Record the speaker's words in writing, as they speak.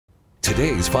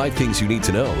Today's 5 Things You Need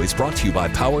to Know is brought to you by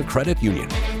Power Credit Union,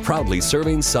 proudly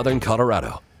serving Southern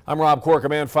Colorado. I'm Rob Cork. A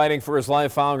man fighting for his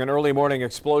life following an early morning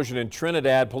explosion in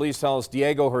Trinidad. Police tell us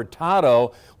Diego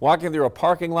Hurtado, walking through a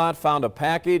parking lot, found a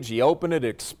package. He opened it,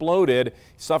 exploded.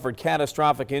 He suffered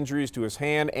catastrophic injuries to his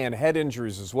hand and head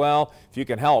injuries as well. If you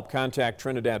can help, contact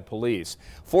Trinidad Police.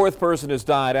 4th person has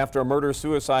died after a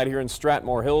murder-suicide here in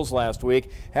Stratmore Hills last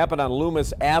week. Happened on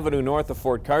Loomis Avenue north of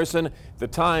Fort Carson. At the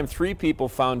time, 3 people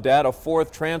found dead, a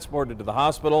 4th transported to the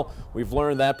hospital. We've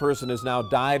learned that person has now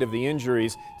died of the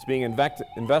injuries. It's being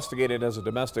investigated as a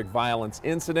domestic violence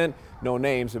incident. No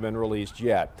names have been released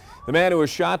yet. The man who was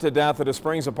shot to death at a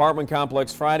Springs apartment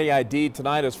complex Friday ID'd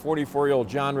tonight as 44-year-old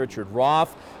John Richard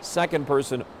Roth. 2nd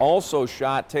person also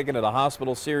shot, taken to the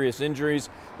hospital, serious injuries.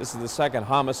 This is the 2nd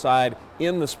homicide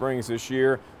in the Springs this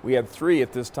year. We had 3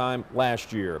 at this time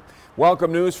last year.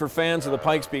 Welcome news for fans of the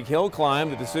Pikes Peak Hill Climb.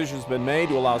 The decision's been made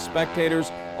to allow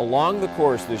spectators along the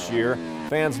course this year.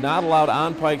 Fans not allowed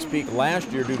on Pikes Peak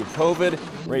last year due to COVID.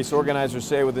 Race organizers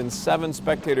say within 7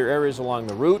 spectator areas along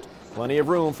the route, plenty of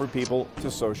room for people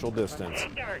to social distance.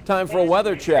 Time for a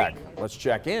weather check. Let's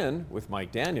check in with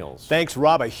Mike Daniels. Thanks,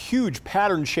 Rob. A huge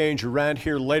pattern change around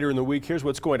here later in the week. Here's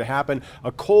what's going to happen.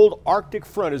 A cold Arctic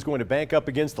front is going to bank up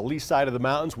against the lee side of the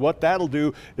mountains. What that'll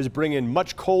do is bring in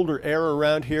much colder air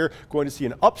around here. Going to see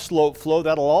an upslope flow.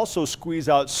 That'll also squeeze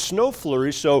out snow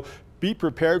flurries. So be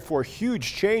prepared for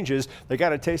huge changes. They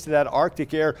got a taste of that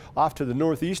Arctic air off to the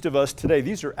northeast of us today.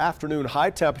 These are afternoon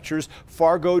high temperatures.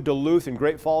 Fargo, Duluth, and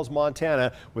Great Falls,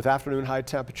 Montana, with afternoon high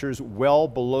temperatures well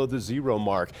below the 0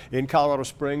 mark. In Colorado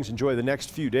Springs, enjoy the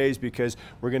next few days because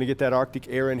we're going to get that Arctic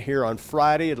air in here on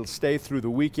Friday. It'll stay through the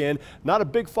weekend. Not a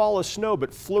big fall of snow,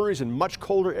 but flurries and much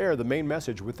colder air, the main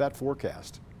message with that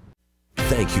forecast.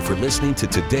 Thank you for listening to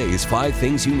today's 5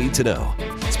 Things You Need to Know,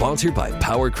 sponsored by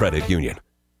Power Credit Union.